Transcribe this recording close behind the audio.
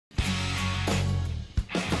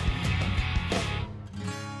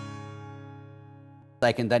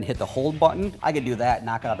I can then hit the hold button. I can do that,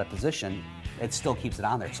 knock it out of position. It still keeps it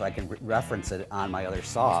on there, so I can reference it on my other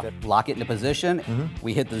saw. Lock it into position,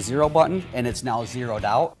 we hit the 0 button, and it's now zeroed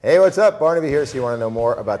out. Hey, what's up? Barnaby here. So you want to know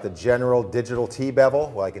more about the General Digital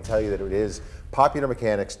T-Bevel? Well, I can tell you that it is Popular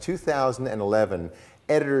Mechanics 2011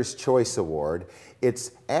 Editor's Choice Award.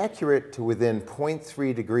 It's accurate to within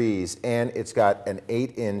 0.3 degrees, and it's got an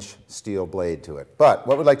 8-inch steel blade to it. But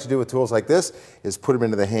what we'd like to do with tools like this is put them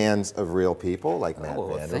into the hands of real people like Matt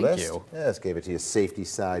Vanderlist. Thank you. Yes, gave it to you safety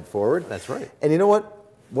side forward. That's right. And you know what?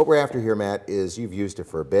 What we're after here, Matt, is you've used it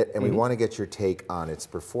for a bit, and we want to get your take on its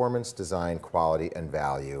performance, design, quality, and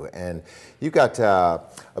value. And you've got a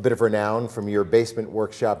bit of renown from your basement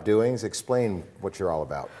workshop doings. Explain what you're all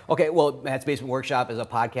about. Okay, well, Matt's Basement Workshop is a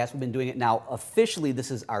podcast. We've been doing it now. Officially,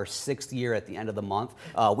 this is our 6th year at the end of the month.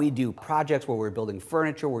 We do projects where we're building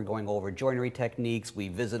furniture, we're going over joinery techniques, we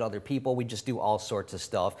visit other people, we just do all sorts of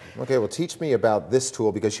stuff. Okay, well, teach me about this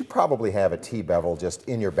tool, because you probably have a T-bevel just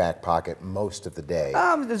in your back pocket most of the day.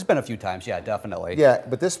 There's been a few times, yeah, definitely. Yeah,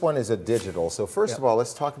 but this one is a digital. So first of all,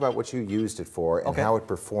 let's talk about what you used it for and how it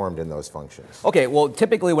performed in those functions. Okay, well,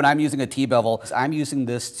 typically when I'm using a T-bevel, I'm using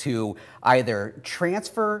this to either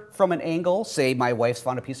transfer from an angle. Say my wife's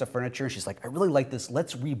found a piece of furniture and she's like, I really like this,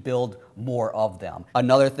 let's rebuild more of them.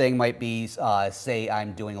 Another thing might be, say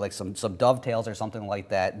I'm doing like some dovetails or something like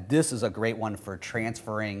that. This is a great one for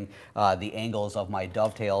transferring the angles of my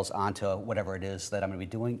dovetails onto whatever it is that I'm gonna be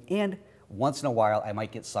doing. And once in a while, I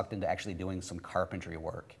might get sucked into actually doing some carpentry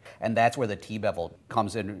work. And that's where the T-bevel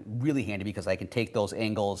comes in really handy, because I can take those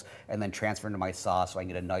angles and then transfer into my saw so I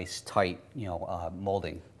can get a nice tight,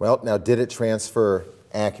 molding. Well, now did it transfer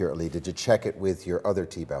accurately? Did you check it with your other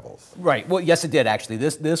T-bevels? Right, well, yes it did actually.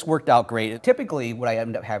 This worked out great. Typically what I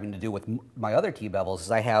end up having to do with my other T-bevels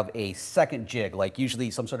is I have a second jig, like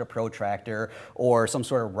usually some sort of protractor or some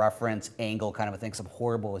sort of reference angle kind of a thing, some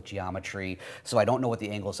horrible with geometry, so I don't know what the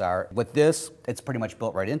angles are. With this, it's pretty much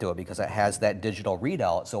built right into it because it has that digital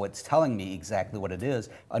readout, so it's telling me exactly what it is.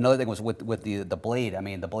 Another thing was with the blade. I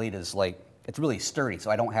mean, the blade is like, it's really sturdy,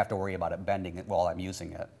 so I don't have to worry about it bending it while I'm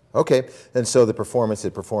using it. Okay, and so the performance,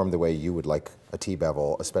 it performed the way you would like a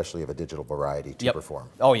T-bevel, especially of a digital variety, to perform.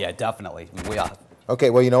 Oh yeah, definitely. Okay,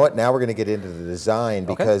 well, you know what? Now we're going to get into the design,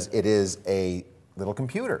 because it is a little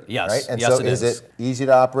computer, yes, right? And yes, so is it easy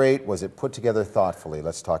to operate? Was it put together thoughtfully?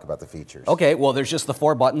 Let's talk about the features. Okay, well, there's just the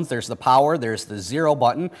 4 buttons. There's the power, there's the 0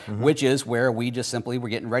 button, which is where we just simply, we're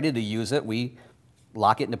getting ready to use it. We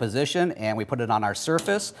lock it into position and we put it on our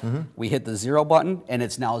surface. We hit the 0 button and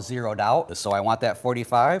it's now zeroed out. So I want that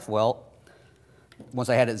 45. Well, once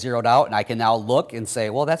I had it zeroed out, and I can now look and say,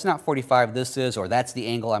 well, that's not 45, this is, or that's the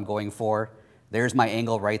angle I'm going for. There's my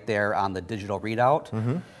angle right there on the digital readout.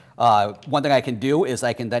 One thing I can do is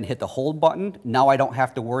I can then hit the hold button. Now I don't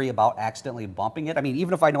have to worry about accidentally bumping it. I mean,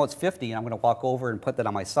 even if I know it's 50 and I'm going to walk over and put that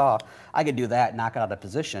on my saw, I can do that, knock it out of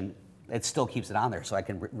position. It still keeps it on there, so I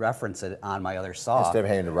can reference it on my other saw. Instead of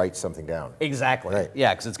having to write something down. Exactly. Right.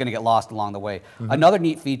 Yeah, because it's going to get lost along the way. Another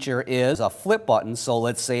neat feature is a flip button. So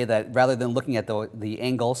let's say that rather than looking at the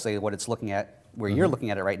angle, say what it's looking at, where you're looking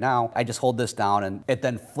at it right now, I just hold this down and it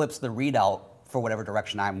then flips the readout for whatever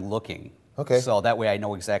direction I'm looking. Okay. So that way I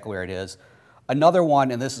know exactly where it is. Another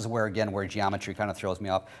one, and this is where, again, where geometry kind of throws me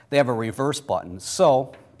off, they have a reverse button.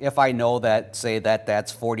 So if I know that, say that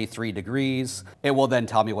that's 43 degrees, it will then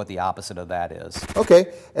tell me what the opposite of that is.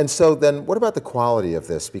 Okay, and so then what about the quality of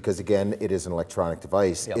this? Because again, it is an electronic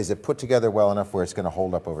device. Is it put together well enough where it's going to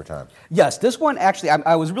hold up over time? Yes, this one actually,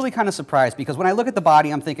 I was really kind of surprised, because when I look at the body,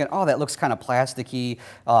 I'm thinking, oh, that looks kind of plasticky,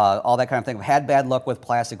 all that kind of thing. I've had bad luck with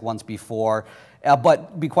plastic ones before.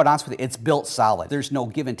 But to be quite honest with you, it's built solid. There's no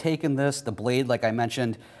give and take in this. The blade, like I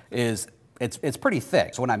mentioned, is it's pretty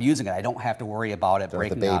thick. So when I'm using it, I don't have to worry about it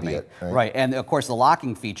breaking on me. Right, and of course the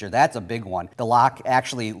locking feature, that's a big one. The lock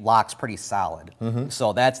actually locks pretty solid.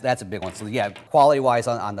 So that's a big one. So yeah, quality-wise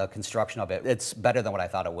on the construction of it, it's better than what I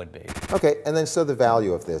thought it would be. Okay, and then so the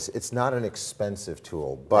value of this, it's not an expensive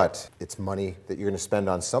tool, but it's money that you're going to spend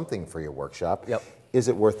on something for your workshop. Is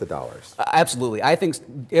it worth the dollars? Absolutely. I think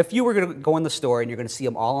if you were going to go in the store and you're going to see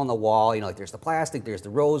them all on the wall, like there's the plastic, there's the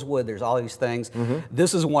rosewood, there's all these things.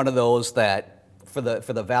 This is one of those that for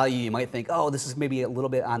the value you might think, oh, this is maybe a little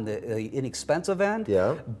bit on the inexpensive end.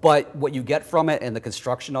 But what you get from it and the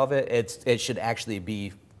construction of it, it should actually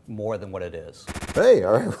be more than what it is. Hey,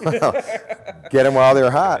 all right, well, get them while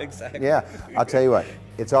they're hot. Exactly. Yeah, I'll tell you what,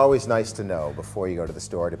 it's always nice to know before you go to the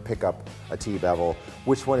store to pick up a T-bevel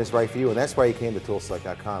which one is right for you, and that's why you came to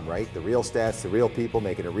ToolsBr.com, right? The real stats, the real people,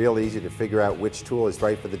 making it real easy to figure out which tool is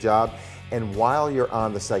right for the job. And while you're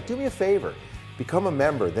on the site, do me a favor. Become a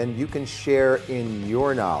member, then you can share in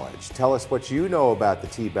your knowledge. Tell us what you know about the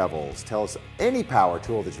T-bevels. Tell us any power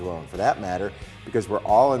tool that you own, for that matter, because we're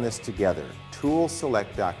all in this together.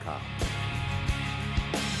 Toolselect.com.